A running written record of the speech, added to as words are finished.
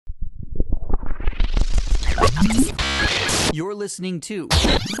You're listening to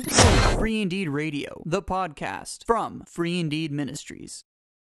Free Indeed Radio, the podcast from Free Indeed Ministries.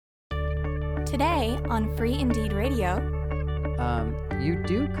 Today on Free Indeed Radio, you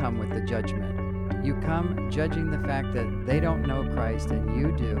do come with the judgment. You come judging the fact that they don't know Christ and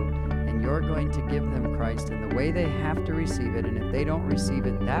you do, and you're going to give them Christ in the way they have to receive it, and if they don't receive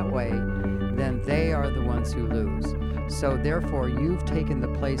it that way, then they are the ones who lose. So therefore, you've taken the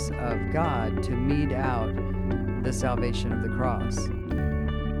place of God to mete out the salvation of the cross.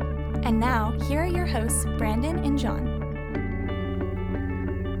 and now here are your hosts, Brandon and John.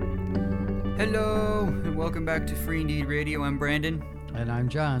 Hello, and welcome back to Free Indeed Radio. I'm Brandon. And I'm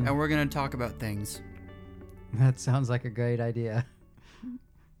John. And we're going to talk about things. That sounds like a great idea.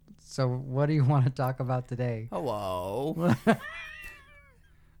 So what do you want to talk about today? Hello.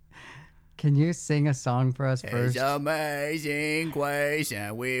 Can you sing a song for us first? It's amazing grace,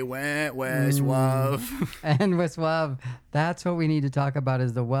 and we went with love. And with love. That's what we need to talk about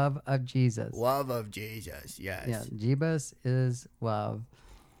is the love of Jesus. Love of Jesus, yes. Yeah, Jesus is love.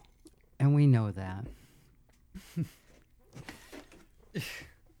 And we know that.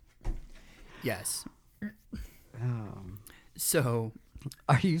 Yes. Oh. So,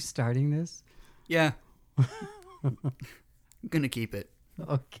 Are you starting this? yeah. I'm going to keep it.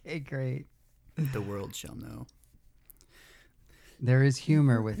 Okay, great. The world shall know. There is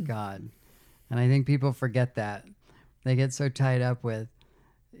humor with God. And I think people forget that. They get so tied up with,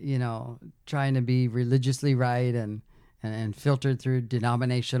 trying to be religiously right and filtered through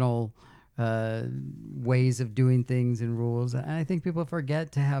denominational ways of doing things and rules. And I think people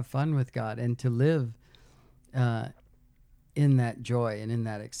forget to have fun with God and to live in that joy and in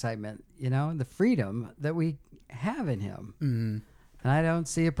that excitement, the freedom that we have in Him. Mm-hmm. And I don't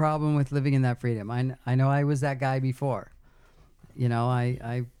see a problem with living in that freedom. I know I was that guy before.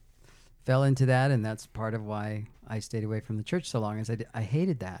 I fell into that, and that's part of why I stayed away from the church so long. Is I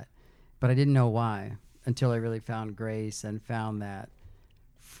hated that, but I didn't know why until I really found grace and found that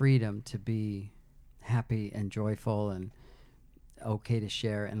freedom to be happy and joyful and okay to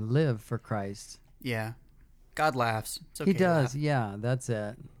share and live for Christ. Yeah. God laughs. It's okay He does. to laugh. Yeah, that's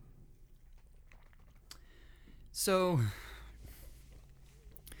it. So,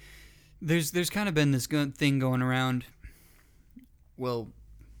 there's kind of been this thing going around. Well,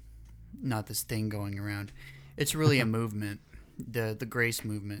 not this thing going around. It's really a movement, the grace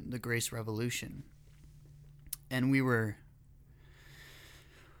movement, the grace revolution. And we were.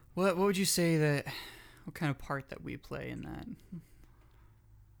 What would you say what kind of part that we play in that?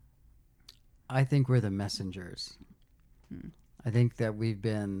 I think we're the messengers. I think that we've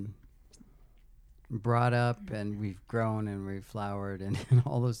been brought up and we've grown and we've flowered and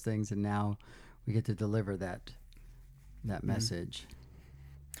all those things, and now we get to deliver that message.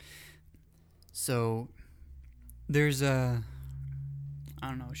 So there's I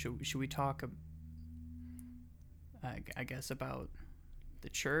don't know, should we talk I guess about the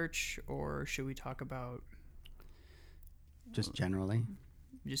church, or should we talk about Just generally?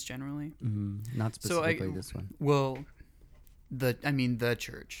 just generally? Not specifically this one. Well, the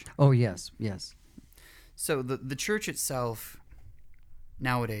church. Oh, yes. So the church itself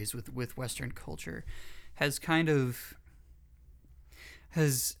nowadays with Western culture has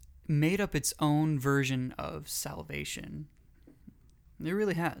made up its own version of salvation. It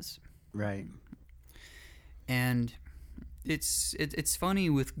really has. Right. And it's funny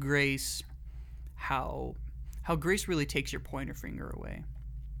with grace how grace really takes your pointer finger away.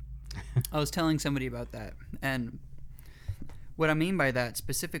 I was telling somebody about that, and what I mean by that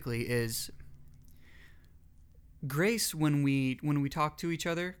specifically is grace, when we talk to each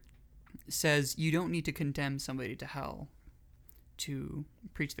other, says you don't need to condemn somebody to hell to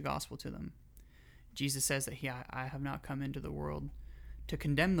preach the gospel to them. Jesus says that I have not come into the world to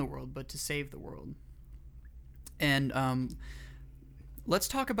condemn the world, but to save the world. And let's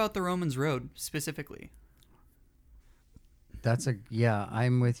talk about the Romans Road specifically.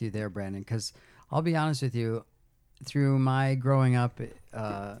 I'm with you there, Brandon, because I'll be honest with you, through my growing up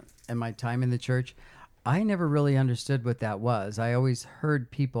and my time in the church, I never really understood what that was. I always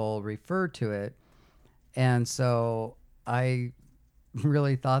heard people refer to it, and so I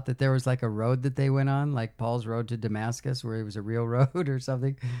really thought that there was like a road that they went on, like Paul's road to Damascus, where it was a real road or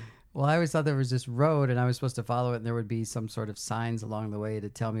something. Well, I always thought there was this road, and I was supposed to follow it, and there would be some sort of signs along the way to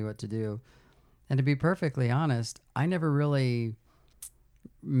tell me what to do. And to be perfectly honest, I never really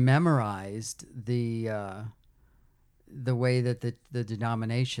memorized the way that the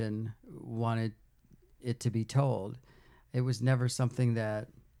denomination wanted it to be told. It was never something that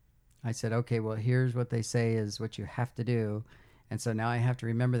I said, okay, well, here's what they say is what you have to do. And so now I have to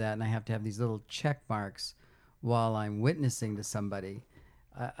remember that, and I have to have these little check marks while I'm witnessing to somebody.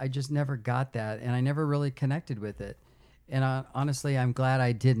 I just never got that, and I never really connected with it. And honestly, I'm glad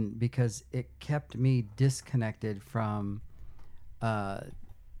I didn't, because it kept me disconnected from, and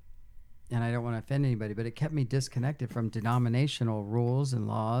I don't want to offend anybody, but it kept me disconnected from denominational rules and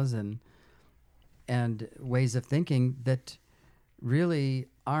laws and ways of thinking that really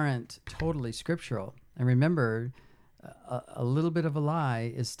aren't totally scriptural. And remember, a little bit of a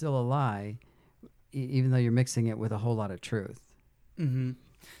lie is still a lie, even though you're mixing it with a whole lot of truth. Mm-hmm.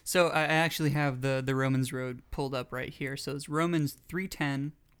 So I actually have the Romans Road pulled up right here. So it's Romans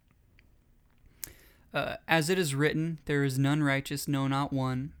 3:10. As it is written, there is none righteous, no, not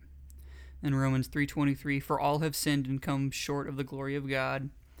one. And Romans 3:23, for all have sinned and come short of the glory of God.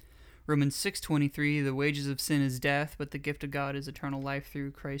 Romans 6:23, the wages of sin is death, but the gift of God is eternal life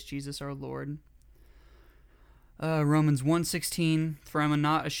through Christ Jesus our Lord. Romans 1:16, for I am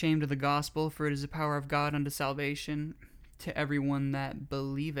not ashamed of the gospel, for it is the power of God unto salvation to everyone that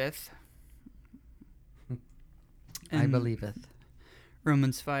believeth. I believeth.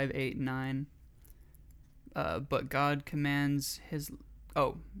 Romans 5:8-9. But God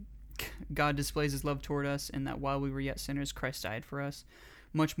God displays his love toward us, in that while we were yet sinners, Christ died for us.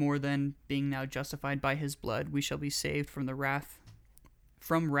 Much more than, being now justified by his blood, we shall be saved from wrath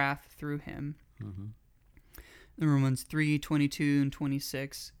through him. Mm-hmm. In Romans 3:22 and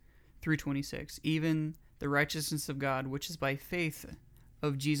 26 through 26, even the righteousness of God, which is by faith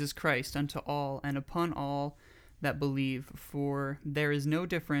of Jesus Christ, unto all and upon all that believe. For there is no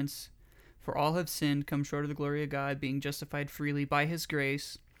difference, for all have sinned, come short of the glory of God, being justified freely by his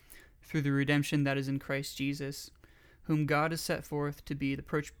grace, through the redemption that is in Christ Jesus, whom God has set forth to be the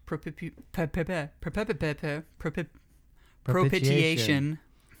propitiation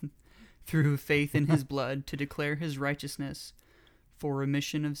through faith in his blood, to declare his righteousness for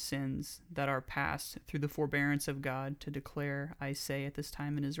remission of sins that are past, through the forbearance of God, to declare, I say, at this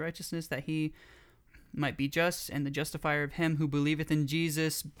time in his righteousness, that he might be just and the justifier of him who believeth in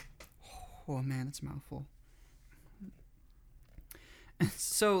Jesus. Oh man, that's a mouthful.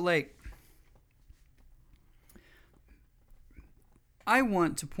 So, I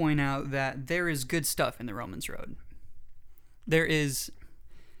want to point out that there is good stuff in the Romans Road. There is,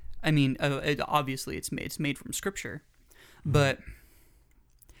 obviously it's made from Scripture, but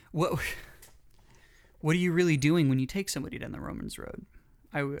what are you really doing when you take somebody down the Romans Road?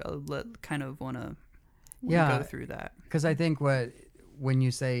 I kind of want to go through that, because I think when you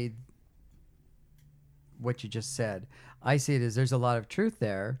say what you just said, I see it as there's a lot of truth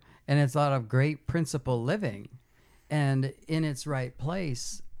there, and it's a lot of great principle living, and in its right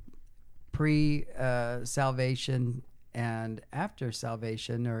place, pre-salvation and after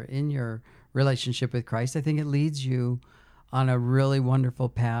salvation, or in your relationship with Christ. I think it leads you on a really wonderful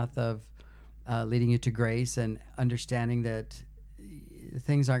path of leading you to grace and understanding that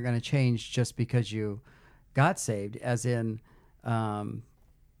things aren't going to change just because you got saved, as in,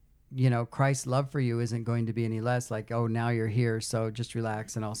 Christ's love for you isn't going to be any less, like, oh, now you're here, so just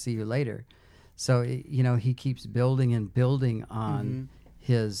relax and I'll see you later. So, he keeps building and building on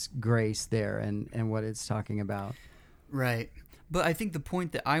his grace there and what it's talking about. Right. But I think the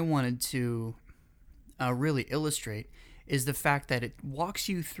point that I wanted to really illustrate is the fact that it walks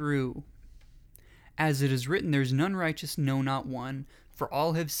you through, as it is written, there's none righteous, no, not one, for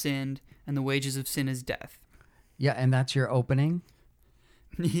all have sinned, and the wages of sin is death. Yeah, and that's your opening?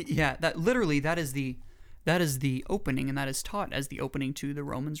 Yeah, that is the opening, and that is taught as the opening to the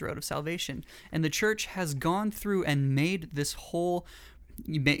Romans Road of Salvation. And the church has gone through and made this whole,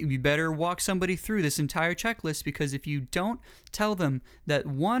 you better walk somebody through this entire checklist, because if you don't tell them that,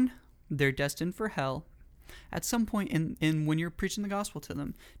 one, they're destined for hell at some point in when you're preaching the gospel to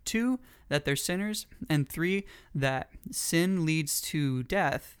them, two, that they're sinners, and three, that sin leads to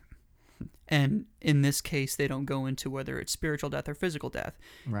death. And in this case, they don't go into whether it's spiritual death or physical death.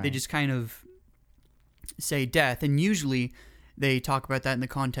 Right. They just kind of say death. And usually they talk about that in the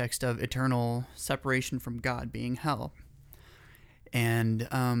context of eternal separation from God, being hell. And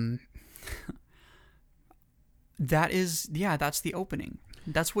that's the opening.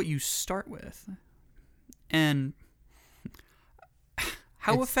 That's what you start with. And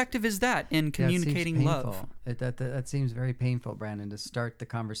how effective is that in communicating love? That seems very painful, Brandon, to start the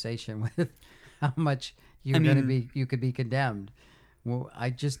conversation with how much you could be condemned. Well,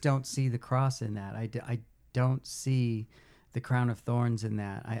 I just don't see the cross in that. I don't see the crown of thorns in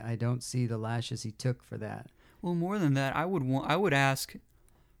that. I don't see the lashes he took for that. Well, more than that, I would ask,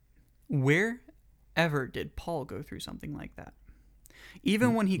 wherever did Paul go through something like that?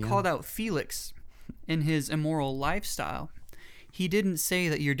 Even when he called out Felix in his immoral lifestyle, he didn't say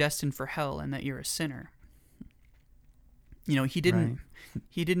that you're destined for hell and that you're a sinner. You know, he didn't Right.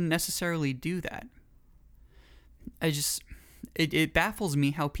 he didn't necessarily do that. It baffles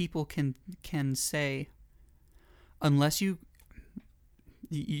me how people can say, unless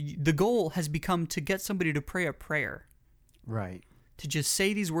the goal has become to get somebody to pray a prayer, Right. to just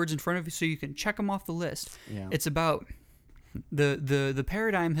say these words in front of you so you can check them off the list. Yeah. It's about the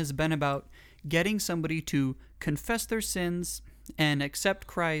paradigm has been about getting somebody to confess their sins and accept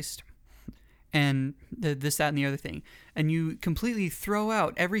Christ and this, that, and the other thing. And you completely throw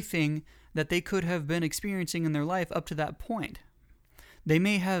out everything that they could have been experiencing in their life up to that point. They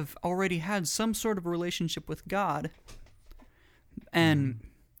may have already had some sort of relationship with God, and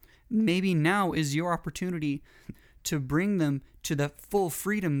maybe now is your opportunity to bring them to the full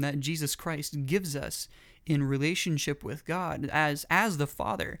freedom that Jesus Christ gives us in relationship with God as the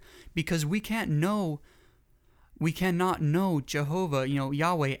Father, because we cannot know Jehovah,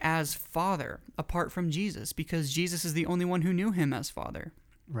 Yahweh, as Father apart from Jesus, because Jesus is the only one who knew him as Father.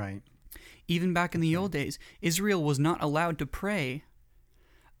 Right. Even back in the old days, Israel was not allowed to pray,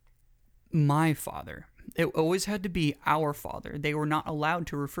 my Father. It always had to be our Father. They were not allowed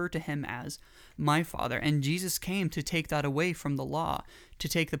to refer to him as my Father. And Jesus came to take that away from the law, to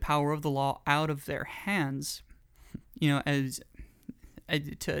take the power of the law out of their hands, to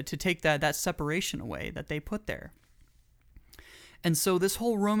take that separation away that they put there. And so this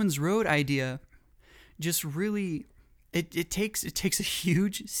whole Romans Road idea just really, it takes a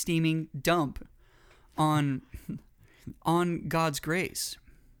huge steaming dump on God's grace.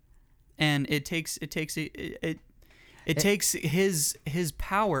 And it takes his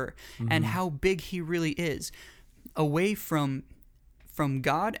power and how big he really is away from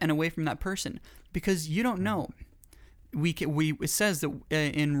God and away from that person, because you don't know. It says that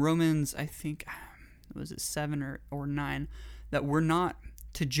in Romans, I think, was it 7 or 9, that we're not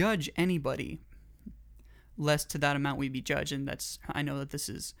to judge anybody lest to that amount we be judged. And I know that this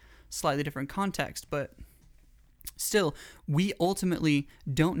is slightly different context, but still, we ultimately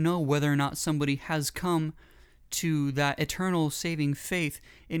don't know whether or not somebody has come to that eternal saving faith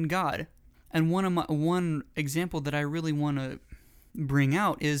in God. And one example that I really want to bring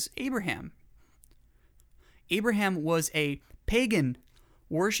out is Abraham. Abraham was a pagan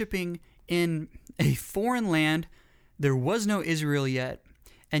worshiping in a foreign land. There was no Israel yet,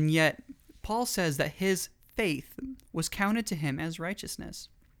 and yet Paul says that his faith was counted to him as righteousness.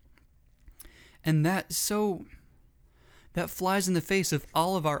 And that flies in the face of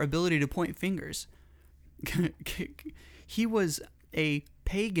all of our ability to point fingers. He was a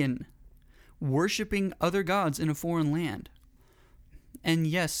pagan worshiping other gods in a foreign land. And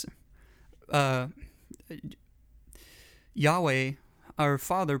yes, Yahweh, our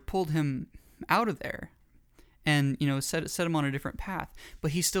Father, pulled him out of there and, set him on a different path.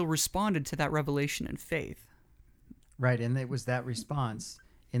 But he still responded to that revelation in faith. Right, and it was that response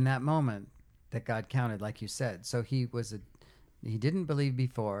in that moment that God counted, like you said. So he didn't believe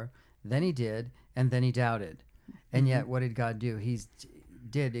before, then he did, and then he doubted. And yet, what did God do? He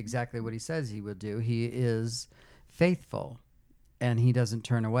did exactly what he says he will do. He is faithful, and he doesn't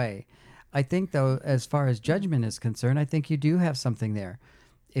turn away. I think, though, as far as judgment is concerned, I think you do have something there.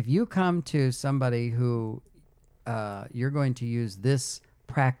 If you come to somebody who you're going to use this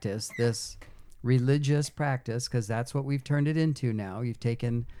practice, this religious practice, because that's what we've turned it into now. You've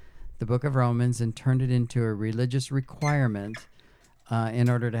taken the book of Romans and turned it into a religious requirement in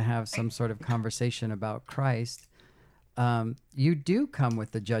order to have some sort of conversation about Christ. You do come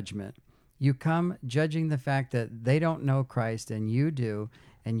with the judgment. You come judging the fact that they don't know Christ and you do,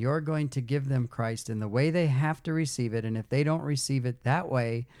 and you're going to give them Christ in the way they have to receive it. And if they don't receive it that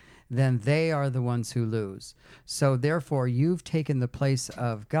way, then they are the ones who lose. So therefore, you've taken the place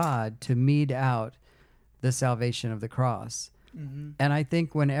of God to mete out the salvation of the cross. Mm-hmm. And I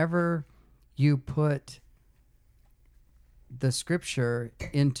think whenever you put the scripture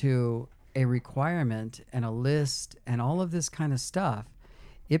into a requirement and a list and all of this kind of stuff,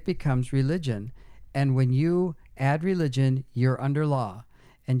 it becomes religion. And when you add religion, you're under law.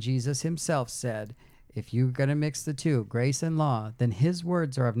 And Jesus himself said, if you're going to mix the two, grace and law, then his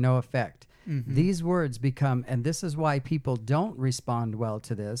words are of no effect. Mm-hmm. These words become, and this is why people don't respond well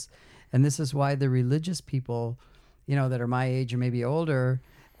to this, and this is why the religious people, that are my age or maybe older,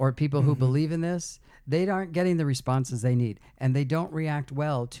 or people who believe in this, they aren't getting the responses they need, and they don't react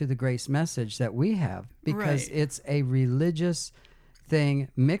well to the grace message that we have, because it's a religious thing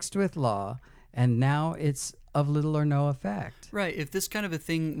mixed with law, and now it's of little or no effect. Right. If this kind of a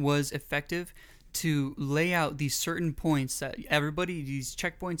thing was effective to lay out these certain points that these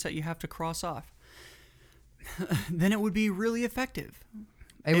checkpoints that you have to cross off, then it would be really effective.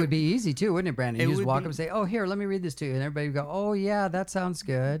 It would be easy too, wouldn't it, Brandon? It You just would walk be. up and say, "Oh, here, let me read this to you," and everybody would go, "Oh yeah, that sounds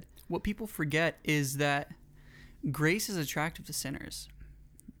good." What people forget is that grace is attractive to sinners.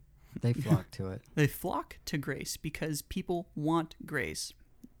 They flock to it. They flock to grace because people want grace.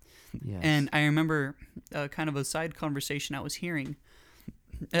 Yes. And I remember kind of a side conversation I was hearing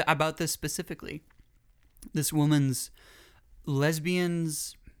about this specifically. This woman's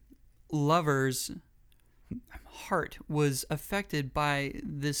lesbian's lover's heart was affected by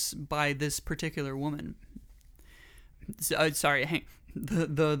this particular woman.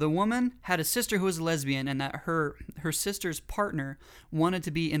 The woman had a sister who was a lesbian, and that her sister's partner wanted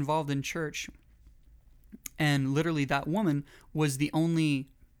to be involved in church, and literally that woman was the only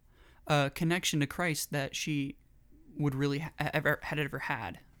connection to Christ that she would really had ever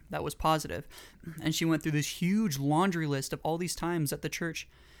had that was positive. And she went through this huge laundry list of all these times that the church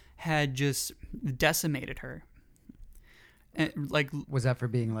had just decimated her. And, like, was that for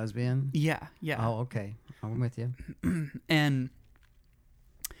being lesbian? Yeah. Oh, okay. I'm with you. And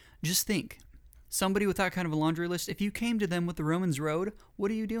just think, somebody with that kind of a laundry list, if you came to them with the Romans Road, what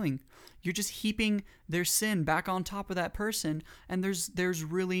are you doing? You're just heaping their sin back on top of that person, and there's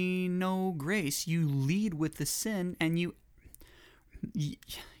really no grace. You lead with the sin, and you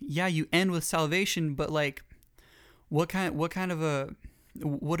end with salvation, but like, what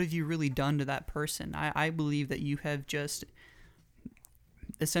have you really done to that person? I believe that you have just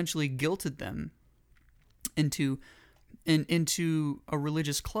essentially guilted them into a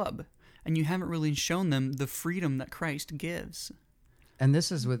religious club, and you haven't really shown them the freedom that Christ gives. And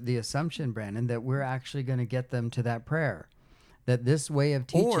this is with the assumption, Brandon, that we're actually going to get them to that prayer. That this way of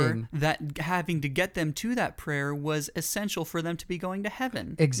teaching... Or that having to get them to that prayer was essential for them to be going to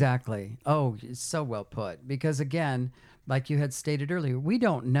heaven. Exactly. Oh, it's so well put. Because again, like you had stated earlier, we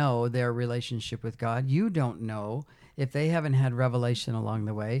don't know their relationship with God. You don't know if they haven't had revelation along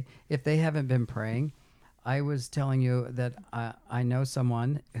the way, if they haven't been praying. I was telling you that I know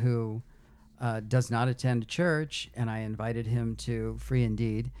someone who does not attend church, and I invited him to Free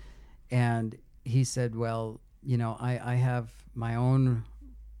Indeed. And he said, well, you know, I have my own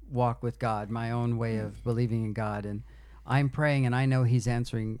walk with God, my own way of believing in God, and I'm praying, and I know he's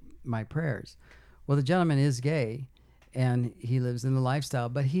answering my prayers. Well, the gentleman is gay, and he lives in the lifestyle,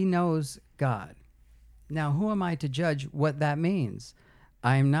 but he knows God. Now, who am I to judge what that means?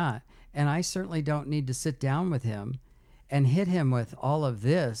 I'm not. And I certainly don't need to sit down with him and hit him with all of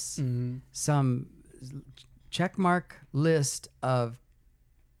this, some checkmark list of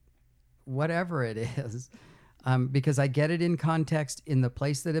whatever it is, because I get it in context in the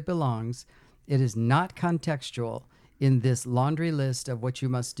place that it belongs. It is not contextual in this laundry list of what you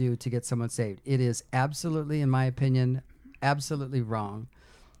must do to get someone saved. It is absolutely, in my opinion, absolutely wrong.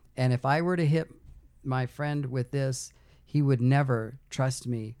 And if I were to hit my friend with this, he would never trust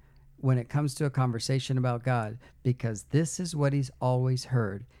me when it comes to a conversation about God, because this is what he's always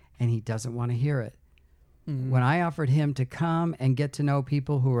heard, and he doesn't want to hear it. When I offered him to come and get to know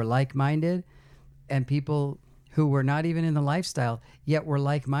people who were like-minded, and people who were not even in the lifestyle, yet were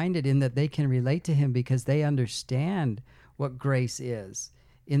like-minded in that they can relate to him because they understand what grace is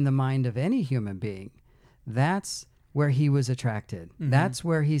in the mind of any human being, that's where he was attracted. That's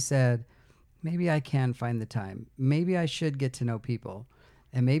where he said, maybe I can find the time. Maybe I should get to know people.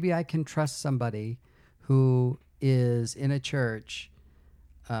 And maybe I can trust somebody who is in a church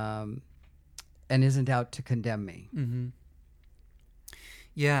and isn't out to condemn me.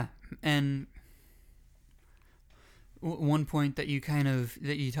 Yeah, and one point that you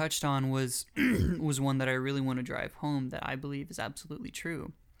touched on was was one that I really want to drive home, that I believe is absolutely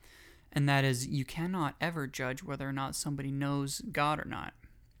true, and that is, you cannot ever judge whether or not somebody knows God or not,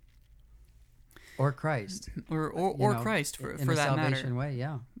 or Christ, or Christ for in that a salvation matter. way,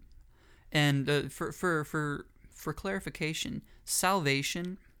 yeah. And for clarification,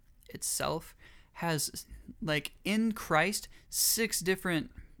 salvation itself has, like, in Christ, 6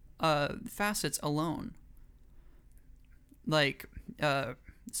 different facets alone. Like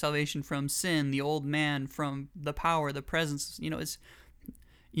salvation from sin, the old man, from the power, the presence.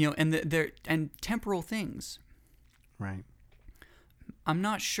 And temporal things. Right. I'm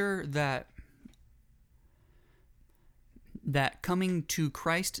not sure that coming to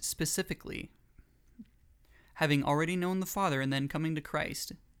Christ specifically, having already known the Father and then coming to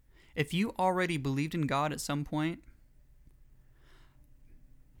Christ, if you already believed in God at some point,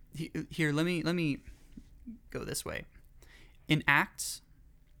 here, let me go this way. In Acts,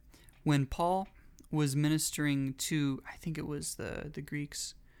 when Paul was ministering to, I think it was the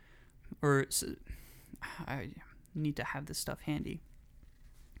Greeks, or I need to have this stuff handy,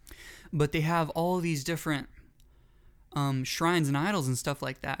 but they have all these different shrines and idols and stuff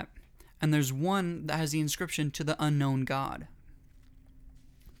like that. And there's one that has the inscription, "To the unknown God."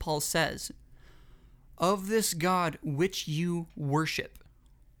 Paul says, "Of this God which you worship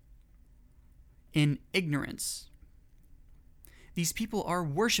in ignorance." These people are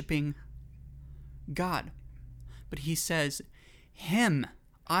worshiping God. But he says, "Him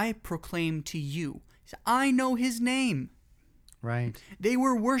I proclaim to you." I know his name. Right. They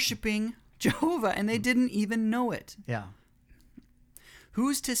were worshiping Jehovah and they didn't even know it. Yeah.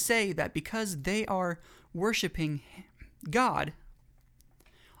 Who's to say that because they are worshiping God,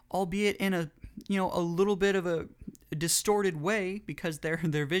 albeit in a little bit of a distorted way because their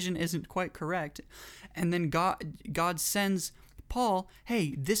vision isn't quite correct, and then God sends Paul,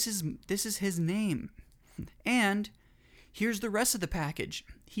 "Hey, this is his name, and here's the rest of the package.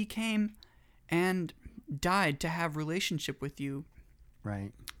 He came and died to have relationship with you."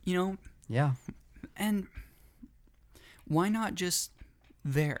 Right. Yeah. And why not just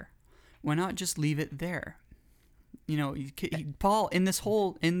there? Why not just leave it there? Paul in this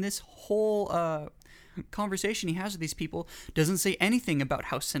whole conversation he has with these people doesn't say anything about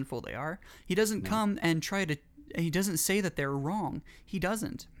how sinful they are. He doesn't come and he doesn't say that they're wrong. He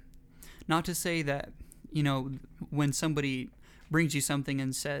doesn't. Not to say that, when somebody brings you something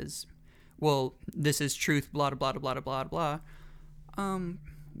and says, "Well, this is truth, blah, blah, blah, blah, blah, blah."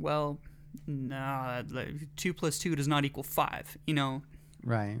 Well, no, 2 + 2 does not equal 5,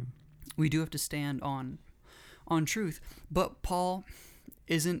 Right. We do have to stand on truth. But Paul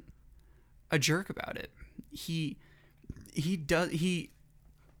isn't a jerk about it. He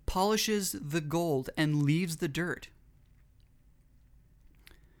polishes the gold and leaves the dirt.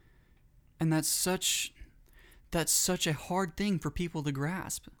 And that's such a hard thing for people to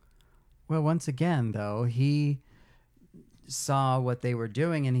grasp. Well, once again, though, he saw what they were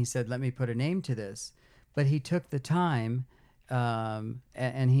doing and he said, "Let me put a name to this." But he took the time,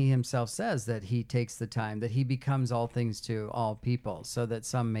 and he himself says that he takes the time, that he becomes all things to all people so that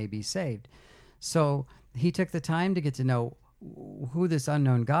some may be saved. So he took the time to get to know who this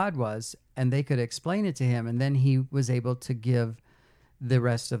unknown God was, and they could explain it to him, and then he was able to give the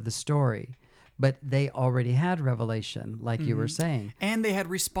rest of the story. But they already had revelation, like you were saying. And they had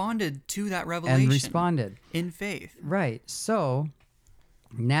responded to that revelation. In faith. Right. So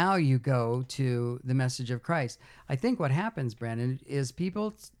now you go to the message of Christ. I think what happens, Brandon, is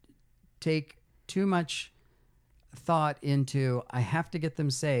people take too much thought into, I have to get them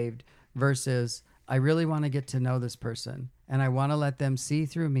saved, versus I really want to get to know this person and I want to let them see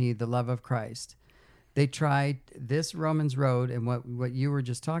through me the love of Christ. They tried this Romans road and what you were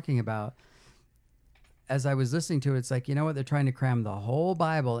just talking about. As I was listening to it, it's like, they're trying to cram the whole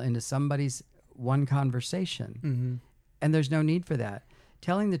Bible into somebody's one conversation. Mm-hmm. And there's no need for that.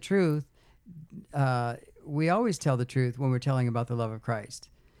 Telling the truth, we always tell the truth when we're telling about the love of Christ.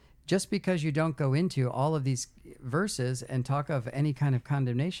 Just because you don't go into all of these verses and talk of any kind of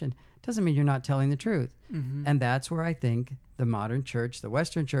condemnation doesn't mean you're not telling the truth. Mm-hmm. And that's where I think the modern church, the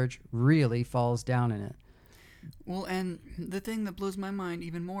Western church, really falls down in it. Well, and the thing that blows my mind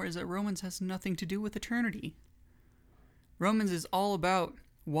even more is that Romans has nothing to do with eternity. Romans is all about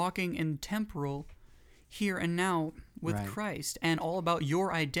walking in temporal, here and now with Right. Christ, and all about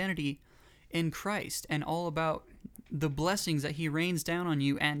your identity in Christ, and all about the blessings that he rains down on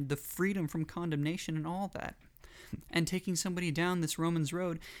you and the freedom from condemnation and all that. And taking somebody down this Romans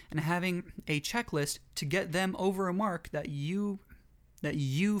road and having a checklist to get them over a mark that you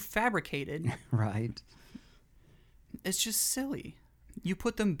fabricated. Right. It's just silly. You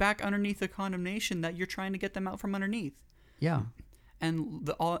put them back underneath the condemnation that you're trying to get them out from underneath. Yeah. And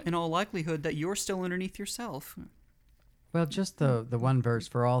in all likelihood that you're still underneath yourself. Well, just the one verse,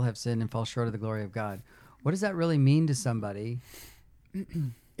 "For all have sinned and fall short of the glory of God." What does that really mean to somebody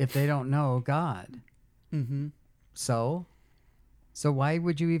if they don't know God? Mm-hmm. So why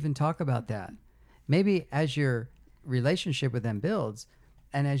would you even talk about that? Maybe as your relationship with them builds,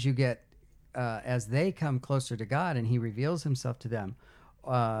 and as you get, as they come closer to God and he reveals himself to them,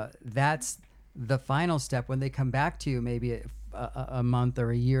 that's the final step when they come back to you maybe a month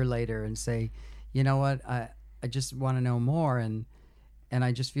or a year later and say, "You know what, I just want to know more, and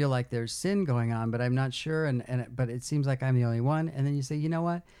I just feel like there's sin going on, but I'm not sure, but it seems like I'm the only one." And then you say, "You know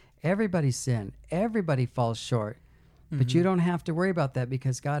what? Everybody's sinned. Everybody falls short. But you don't have to worry about that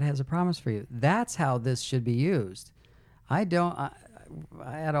because God has a promise for you." That's how this should be used. I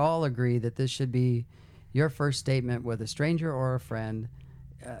at all agree that this should be your first statement with a stranger or a friend,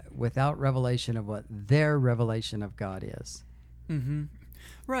 without revelation of what their revelation of God is. Mm-hmm.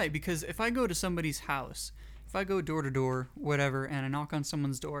 Right, because if I go to somebody's house, if I go door to door, whatever, and I knock on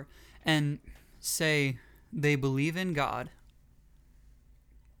someone's door and say, they believe in God.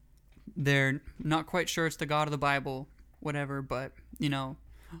 They're not quite sure it's the God of the Bible, whatever, but,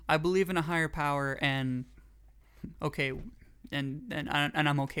 I believe in a higher power, and okay, and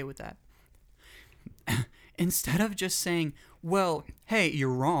I'm okay with that. Instead of just saying, well, hey, you're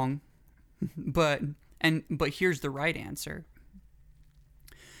wrong, but here's the right answer.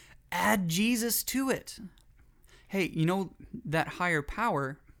 Add Jesus to it. Hey, that higher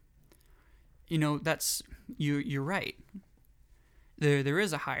power, that's you're right. There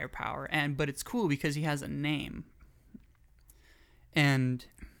is a higher power, but it's cool because he has a name. And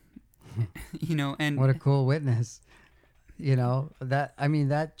and what a cool witness.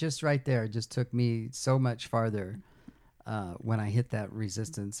 That just right there just took me so much farther when I hit that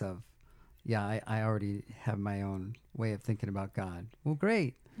resistance of, I already have my own way of thinking about God. Well,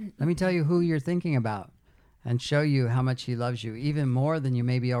 great. Let me tell you who you're thinking about and show you how much he loves you, even more than you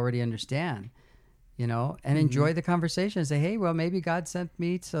maybe already understand, and enjoy the conversation. Say, hey, well, maybe God sent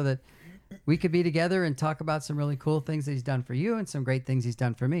me so that we could be together and talk about some really cool things that he's done for you and some great things he's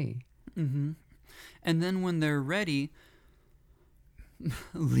done for me. Mm-hmm. And then when they're ready,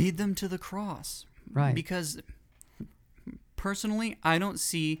 lead them to the cross. Right. Because personally, I don't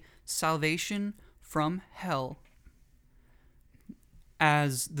see salvation from hell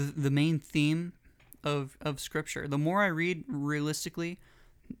as the main theme of Scripture. The more I read realistically,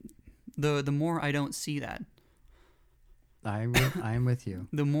 the more I don't see that. I'm with you.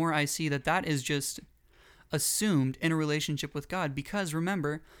 The more I see that is just assumed in a relationship with God. Because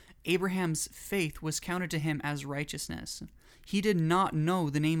remember, Abraham's faith was counted to him as righteousness. He did not know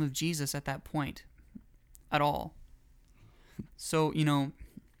the name of Jesus at that point at all. So,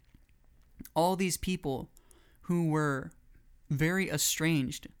 all these people who were very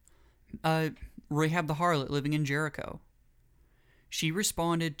estranged, Rahab the harlot living in Jericho, she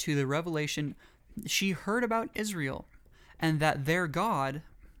responded to the revelation. She heard about Israel and that their God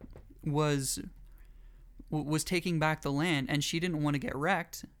was taking back the land, and she didn't want to get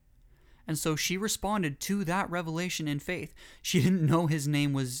wrecked. And so she responded to that revelation in faith. She didn't know his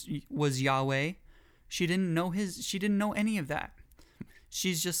name was Yahweh. She didn't know any of that.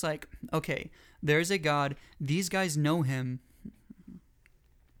 She's just like, okay, there's a God. These guys know him.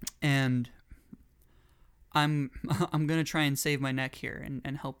 And I'm going to try and save my neck here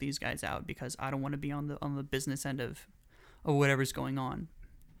and help these guys out, because I don't want to be on the business end of whatever's going on.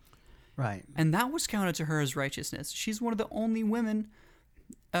 Right. And that was counted to her as righteousness. She's one of the only women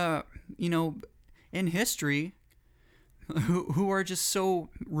in history who are just so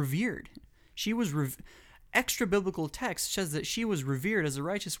revered. She was extra biblical text says that she was revered as a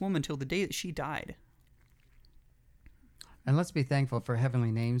righteous woman till the day that she died. And let's be thankful for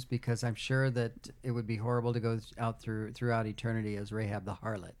heavenly names, because I'm sure that it would be horrible to go out throughout eternity as Rahab the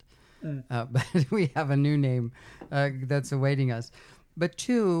harlot. But we have a new name that's awaiting us. But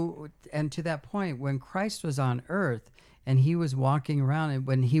to that point, when Christ was on earth and he was walking around, and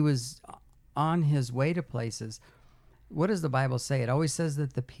when he was on his way to places, what does the Bible say? It always says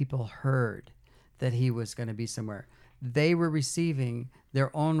that the people heard that he was going to be somewhere. They were receiving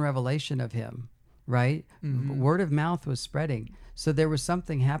their own revelation of him, right? Mm-hmm. Word of mouth was spreading. So there was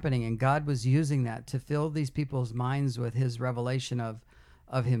something happening, and God was using that to fill these people's minds with his revelation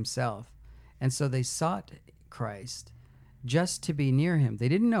of himself. And so they sought Christ just to be near him. They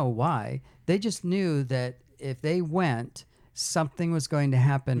didn't know why. They just knew that if they went, something was going to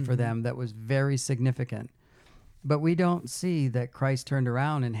happen for them that was very significant. But we don't see that Christ turned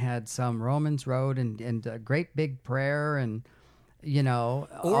around and had some Romans Road and a great big prayer and, or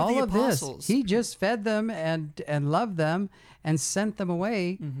all of apostles. This. He just fed them and loved them and sent them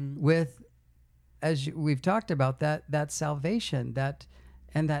away with, as we've talked about, that salvation, that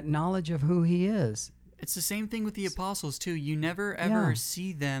knowledge of who he is. It's the same thing with the apostles too. You never ever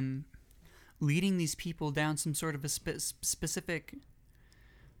see them leading these people down some sort of a specific,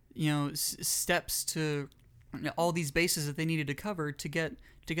 steps to all these bases that they needed to cover to get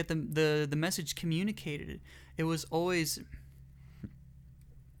the message communicated. It was always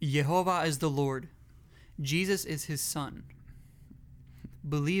Jehovah is the Lord, Jesus is his son.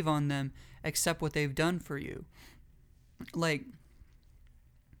 Believe on them, accept what they've done for you. Like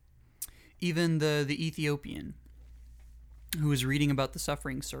even the Ethiopian who was reading about the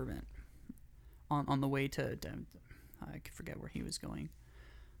suffering servant on the way to I forget where he was going.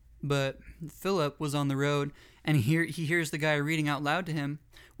 But Philip was on the road, and he hears the guy reading out loud to him.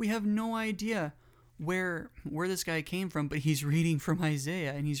 We have no idea where this guy came from, but he's reading from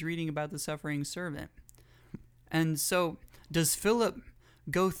Isaiah, and he's reading about the suffering servant. And so, does Philip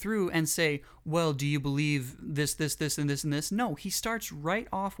go through and say, well, do you believe this, and this, and this? No, he starts right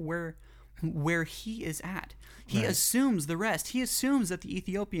off where where he is at. He Right. assumes the rest. He assumes that the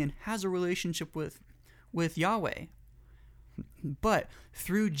Ethiopian has a relationship with Yahweh. But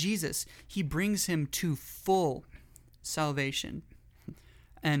through Jesus, he brings him to full salvation.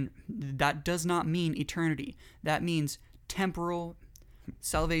 And that does not mean eternity. That means temporal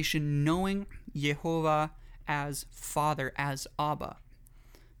salvation, knowing Jehovah as Father, as Abba.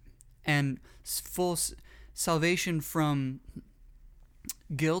 And full salvation from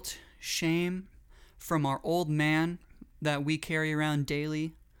guilt, shame, from our old man that we carry around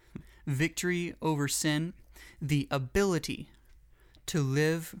daily, victory over sin, the ability to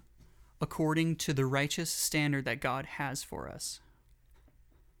live according to the righteous standard that God has for us.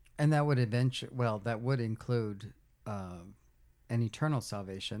 And that would that would include an eternal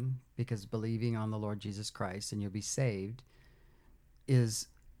salvation, because believing on the Lord Jesus Christ and you'll be saved is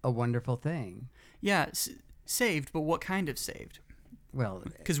a wonderful thing. Yeah, saved, but what kind of saved? Well,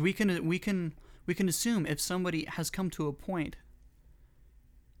 Because we can assume if somebody has come to a point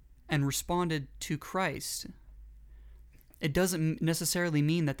and responded to Christ, it doesn't necessarily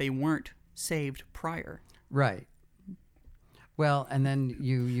mean that they weren't saved prior. right. Well, and then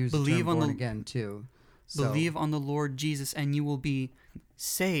you use the term born again too. So, Believe on the Lord Jesus and you will be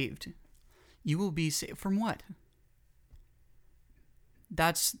saved. You will be saved from what?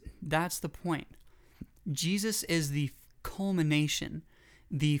 That's the point. Jesus is the culmination,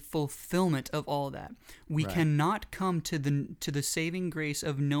 the fulfillment of all that. We Right. cannot come to the saving grace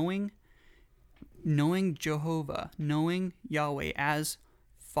of knowing Jehovah, knowing Yahweh as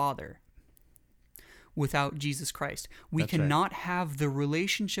Father without Jesus Christ. We That's right. cannot have the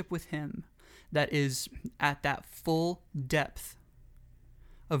relationship with him that is at that full depth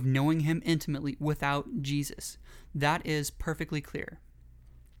of knowing him intimately without Jesus. That is perfectly clear.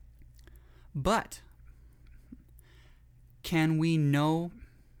 But can we know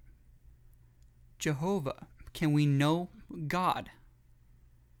Jehovah? Can we know God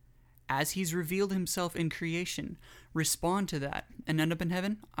as he's revealed himself in creation, respond to that, and end up in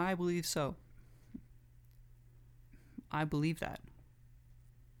heaven? I believe so. I believe that.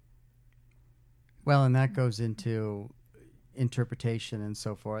 well, and that goes into interpretation and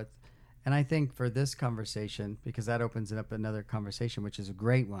so forth. And I think for this conversation, because that opens up another conversation, which is a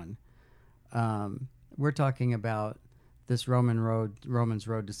great one, we're talking about this Romans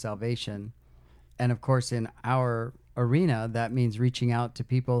road to salvation. And of course, in our arena, that means reaching out to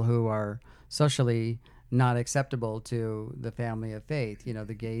people who are socially not acceptable to the family of faith,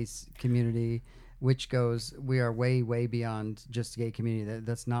 the gays community, which we are way, way beyond just gay community.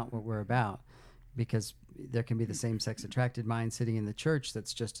 That's not what we're about, because there can be the same-sex attracted mind sitting in the church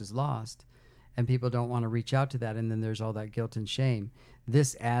that's just as lost, and people don't want to reach out to that, and then there's all that guilt and shame.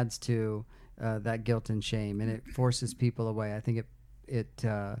 This adds to that guilt and shame, and it forces people away. I think it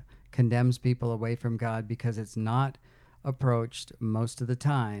condemns people away from God because it's not approached most of the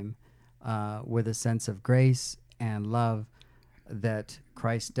time with a sense of grace and love that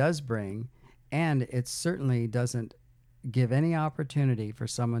Christ does bring, and it certainly doesn't give any opportunity for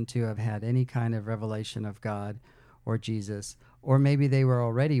someone to have had any kind of revelation of God or Jesus, or maybe they were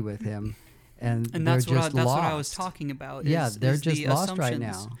already with him and that's they're just what lost. what I was talking about. Yeah, they're is just the lost right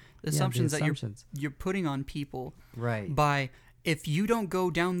assumptions- now. The assumptions that assumptions. you're putting on people Right. by, if you don't go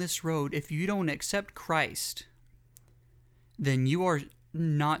down this road, if you don't accept Christ, then you are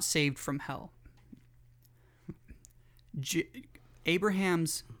not saved from hell.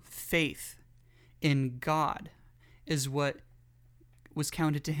 Abraham's faith in God is what was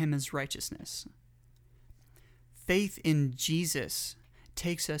counted to him as righteousness. Faith in Jesus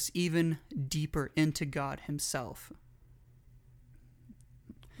takes us even deeper into God himself.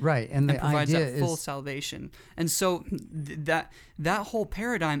 Right, and the provides idea that full is salvation. And so that whole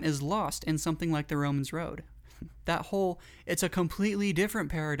paradigm is lost in something like the Romans road. It's a completely different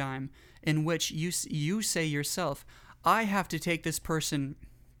paradigm in which you say yourself, I have to take this person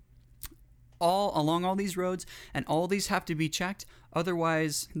all along all these roads, and all these have to be checked,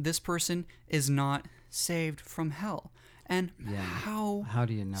 otherwise this person is not saved from hell. And how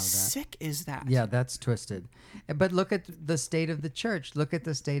do you know that? Sick is that? Yeah, that's twisted. But look at the state of the church. Look at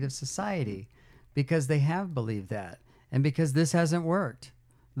the state of society, because they have believed that, and because this hasn't worked.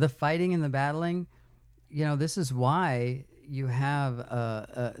 The fighting and the battling, this is why you have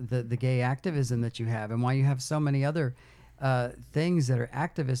the gay activism that you have, and why you have so many other things that are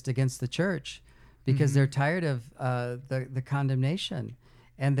activist against the church, because they're tired of the condemnation,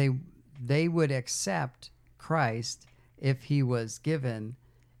 and they would accept Christ if he was given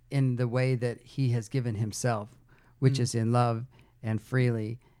in the way that he has given himself, which is in love and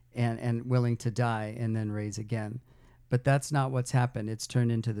freely and willing to die and then raise again. But that's not what's happened. It's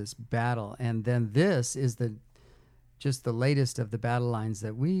turned into this battle. And then this is just the latest of the battle lines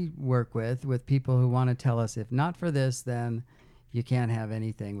that we work with people who want to tell us, if not for this, then you can't have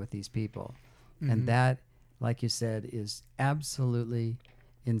anything with these people. Mm-hmm. And that, like you said, is absolutely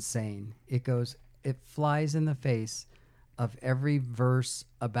insane. It flies in the face of every verse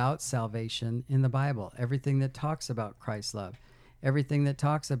about salvation in the Bible, everything that talks about Christ's love, everything that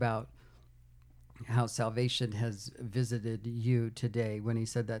talks about how salvation has visited you today, when he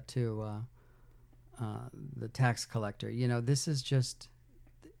said that to the tax collector. This is just,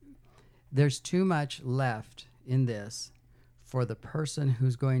 there's too much left in this for the person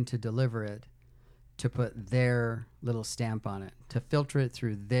who's going to deliver it to put their little stamp on it, to filter it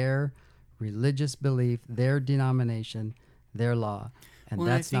through their religious belief, their denomination, their law. And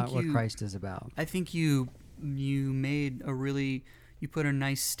that's not what Christ is about. I think you put a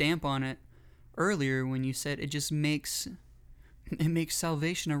nice stamp on it earlier when you said it makes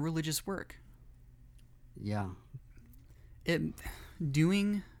salvation a religious work. Yeah.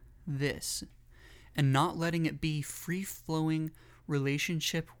 Doing this and not letting it be free-flowing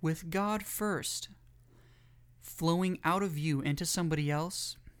relationship with God first, flowing out of you into somebody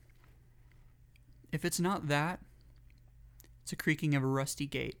else. If it's not that, it's a creaking of a rusty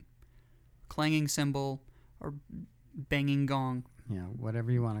gate, clanging cymbal, or banging gong. Yeah,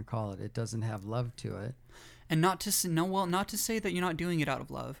 whatever you want to call it. It doesn't have love to it. And not to say that you're not doing it out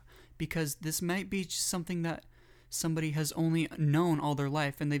of love, because this might be something that somebody has only known all their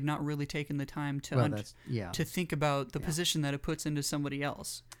life, and they've not really taken the time to think about the position that it puts into somebody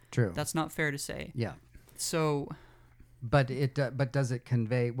else. True. That's not fair to say. Yeah. So, but does it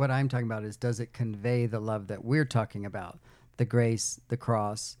convey what I'm talking about? Does it convey the love that we're talking about, the grace, the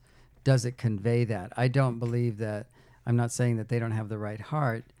cross? Does it convey that? I don't believe that. I'm not saying that they don't have the right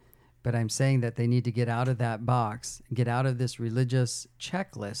heart, but I'm saying that they need to get out of that box, get out of this religious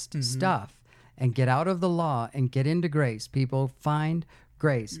checklist stuff, and get out of the law and get into grace. People, find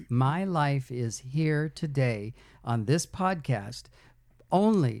grace. My life is here today on this podcast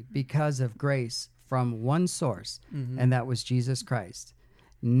only because of grace from one source, and that was Jesus Christ.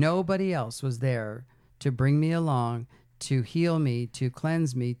 Nobody else was there to bring me along, to heal me, to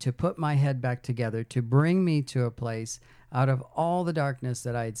cleanse me, to put my head back together, to bring me to a place out of all the darkness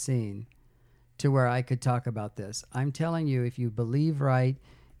that I'd seen to where I could talk about this. I'm telling you, if you believe right,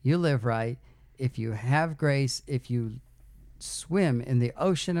 you live right. If you have grace, if you swim in the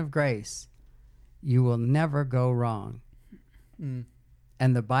ocean of grace, you will never go wrong.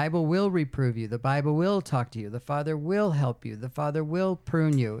 And the Bible will reprove you. The Bible will talk to you. The Father will help you. The Father will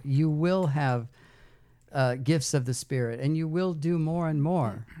prune you. You will have gifts of the Spirit, and you will do more and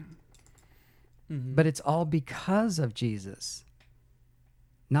more. But it's all because of Jesus,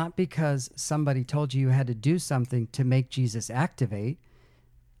 not because somebody told you had to do something to make Jesus activate.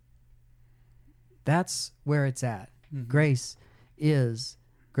 That's where it's at. Grace is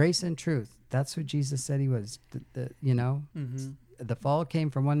grace and truth. That's what Jesus said he was. The fall came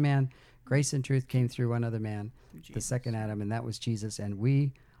from one man. Grace and truth came through one other man, the second Adam, and that was Jesus. And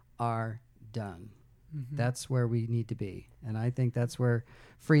we are done. That's where we need to be. And I think that's where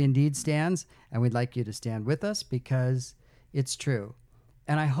Free Indeed stands. And we'd like you to stand with us because it's true.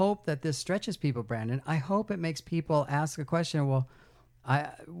 And I hope that this stretches people, Brandon. I hope it makes people ask a question. Well,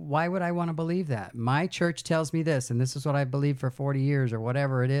 why would I want to believe that? My church tells me this, and this is what I believed for 40 years or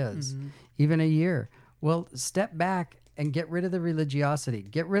whatever it is, even a year. Well, step back and get rid of the religiosity.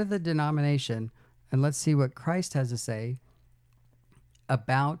 Get rid of the denomination, and let's see what Christ has to say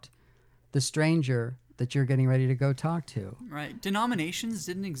about the stranger that you're getting ready to go talk to. Right. Denominations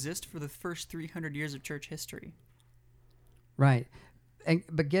didn't exist for the first 300 years of church history. Right. And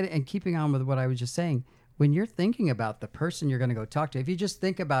keeping on with what I was just saying, when you're thinking about the person you're going to go talk to, if you just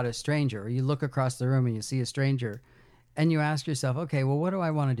think about a stranger, or you look across the room and you see a stranger, and you ask yourself, okay, well, what do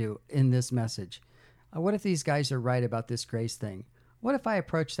I want to do in this message? What if these guys are right about this grace thing? What if I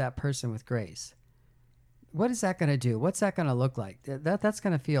approach that person with grace? What is that going to do? What's that going to look like? That's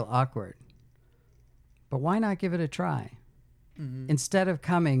going to feel awkward. But why not give it a try? Instead of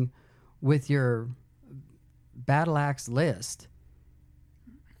coming with your battle axe list,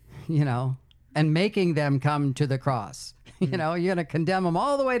 and making them come to the cross. You're going to condemn them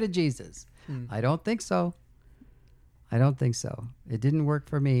all the way to Jesus. I don't think so. It didn't work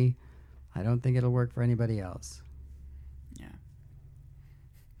for me. I don't think it'll work for anybody else. Yeah.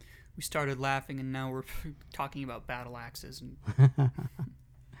 We started laughing, and now we're talking about battle axes.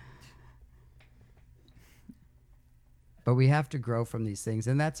 But we have to grow from these things,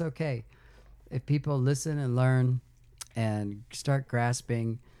 and that's okay. If people listen and learn and start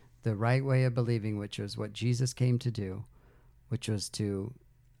grasping the right way of believing, which was what Jesus came to do, which was to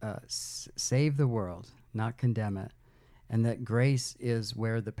save the world, not condemn it, and that grace is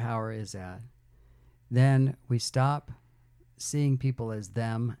where the power is at, then we stop seeing people as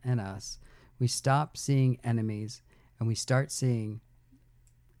them and us. We stop seeing enemies, and we start seeing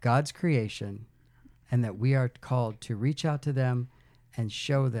God's creation, and that we are called to reach out to them and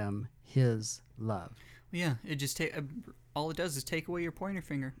show them His love. Yeah, it just all it does is take away your pointer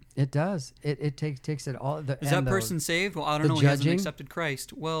finger. It does. It takes it all. Is that person saved? Well, I don't know. He hasn't accepted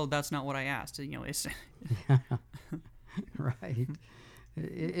Christ. Well, that's not what I asked. It's yeah, right.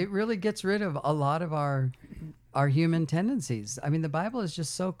 It really gets rid of a lot of our human tendencies. I mean, the Bible is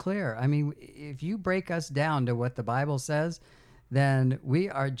just so clear. I mean, if you break us down to what the Bible says, then we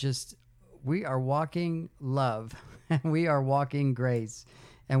are walking love, and we are walking grace,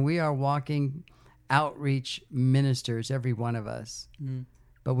 and we are walking outreach ministers, every one of us. Mm.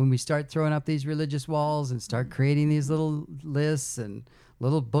 But when we start throwing up these religious walls and start creating these little lists and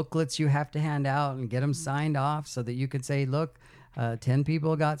little booklets you have to hand out and get them signed off so that you could say, look, 10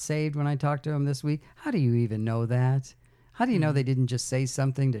 people got saved when I talked to them this week. How do you even know that? How do you know they didn't just say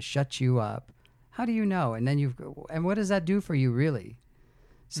something to shut you up? How do you know? And then and what does that do for you, really?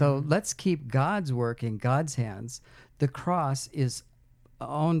 So let's keep God's work in God's hands. The cross is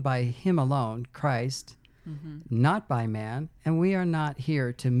owned by Him alone, Christ, not by man. And we are not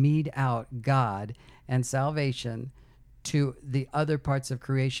here to mete out God and salvation to the other parts of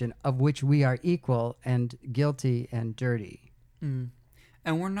creation of which we are equal and guilty and dirty. Mm.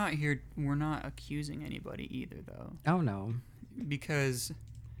 And we're not accusing anybody either, though. Oh, no. Because,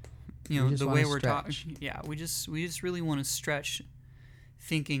 the way we're talking, we just really want to stretch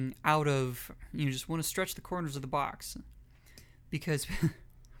thinking out of, just want to stretch the corners of the box. Because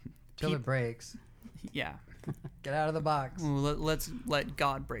till it breaks. Yeah. Get out of the box. Well, let's let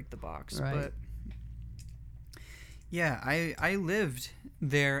God break the box. Right. But yeah, I lived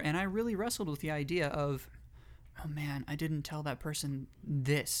there, and I really wrestled with the idea of, oh man, I didn't tell that person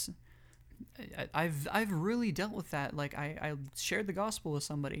this. I've really dealt with that. Like I shared the gospel with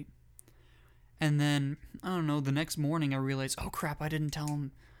somebody, and then I don't know, the next morning I realized, oh crap, I didn't tell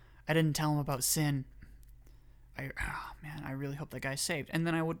him about sin. I really hope that guy's saved. And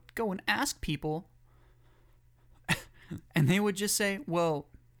then I would go and ask people, and they would just say, well,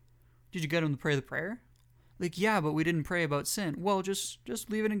 did you get him to pray the prayer? Like, yeah, but we didn't pray about sin. Well, just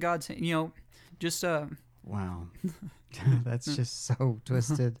leave it in God's hand. Wow. That's just so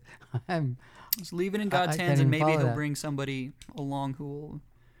twisted. Just leave it in God's hands, and maybe He'll bring somebody along who will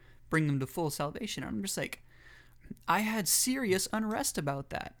bring them to full salvation. I'm just like, I had serious unrest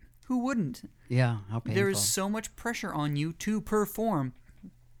about that. Who wouldn't? Yeah, how painful. There is so much pressure on you to perform.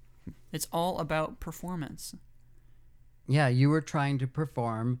 It's all about performance. Yeah, you were trying to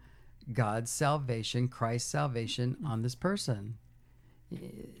perform God's salvation, Christ's salvation on this person.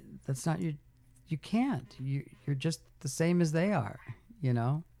 That's not you. You can't. You're just the same as they are,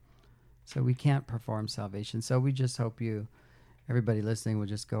 So we can't perform salvation. So we just hope everybody listening, will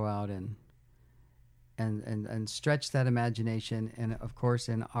just go out and stretch that imagination. And of course,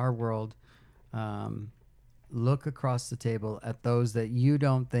 in our world, look across the table at those that you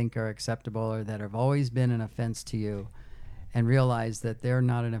don't think are acceptable or that have always been an offense to you, and realize that they're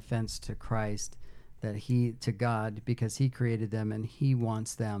not an offense to Christ, to God, because He created them and He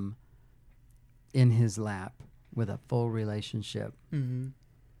wants them in His lap with a full relationship. Mm-hmm.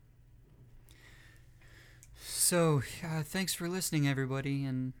 So, thanks for listening, everybody,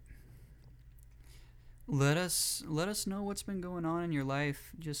 and let us know what's been going on in your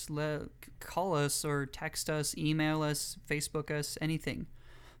life. Just call us or text us, email us, Facebook us, anything.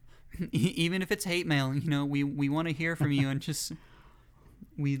 Even if it's hate mail, we want to hear from you, and just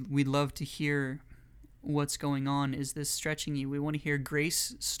we'd love to hear what's going on. Is this stretching you? We want to hear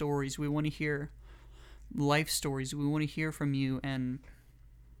grace stories. We want to hear life stories. We want to hear from you and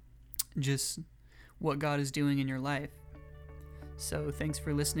just what God is doing in your life. So thanks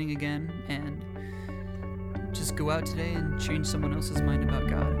for listening again, and just go out today and change someone else's mind about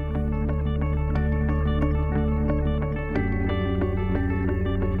God.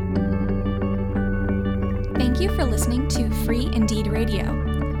 Thank you for listening to Free Indeed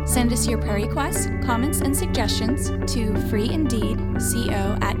Radio. Send us your prayer requests, comments, and suggestions to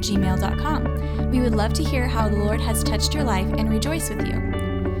freeindeedco@gmail.com. We would love to hear how the Lord has touched your life and rejoice with you.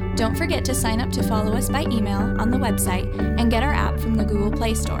 Don't forget to sign up to follow us by email on the website and get our app from the Google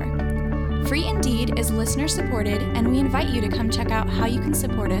Play Store. Free Indeed is listener-supported, and we invite you to come check out how you can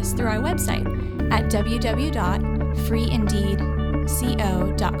support us through our website at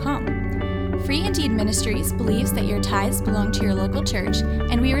www.freeindeedco.com. Free Indeed Ministries believes that your tithes belong to your local church,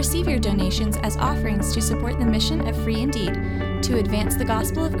 and we receive your donations as offerings to support the mission of Free Indeed to advance the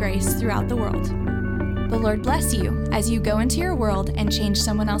gospel of grace throughout the world. The Lord bless you as you go into your world and change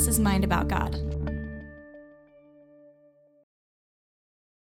someone else's mind about God.